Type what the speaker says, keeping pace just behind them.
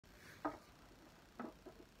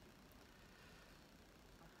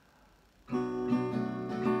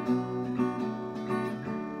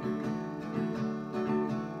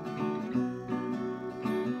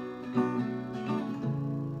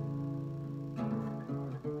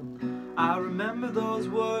I remember those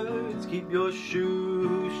words, keep your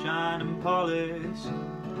shoes shining polished.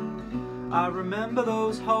 I remember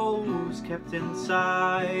those holes kept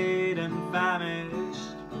inside and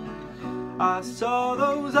famished. I saw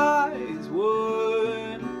those eyes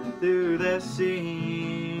worn through their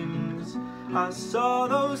seams. I saw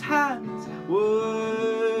those hands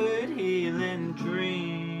would healing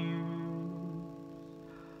dreams.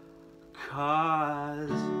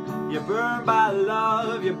 'Cause you're burned by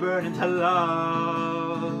love, you're burning to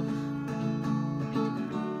love.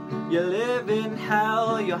 You live in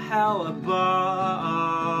hell, you're hell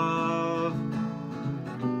above.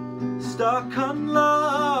 Stuck on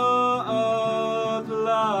love,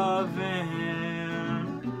 loving.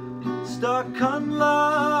 Stuck on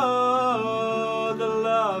love,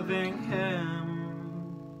 loving him.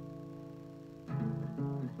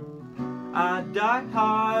 I die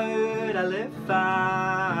hard, I live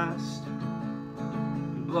fast,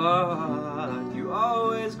 but you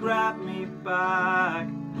always grab me back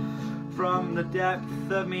from the depth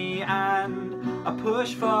of me, and I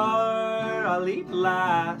push far, I leap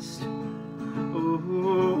last.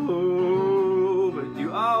 Ooh, but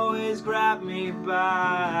you always grab me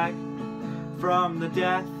back from the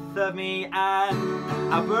depth of me, and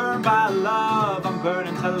I burn by love, I'm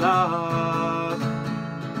burning to love.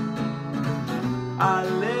 I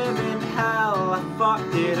live in hell, I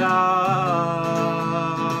fucked it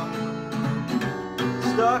up.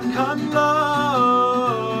 Stuck on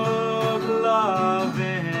love,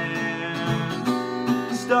 loving.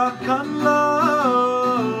 Stuck on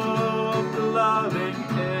love, loving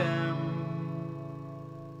him.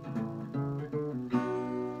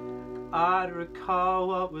 I'd recall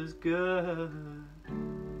what was good,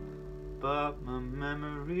 but my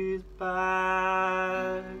memory's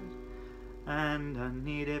bad, and I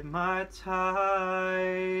needed my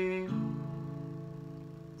time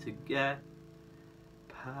to get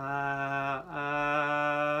past,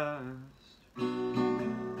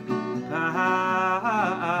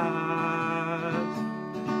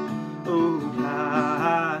 oh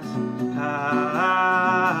past.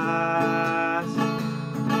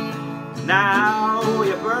 Now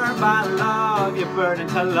you're burned by love, you're burning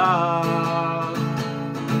to love,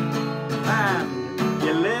 and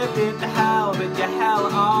you lived in hell, but your hell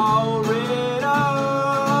all rid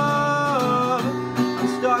of. I'm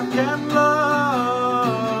stuck in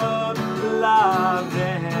love,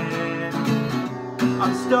 loving.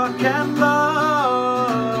 I'm stuck in love.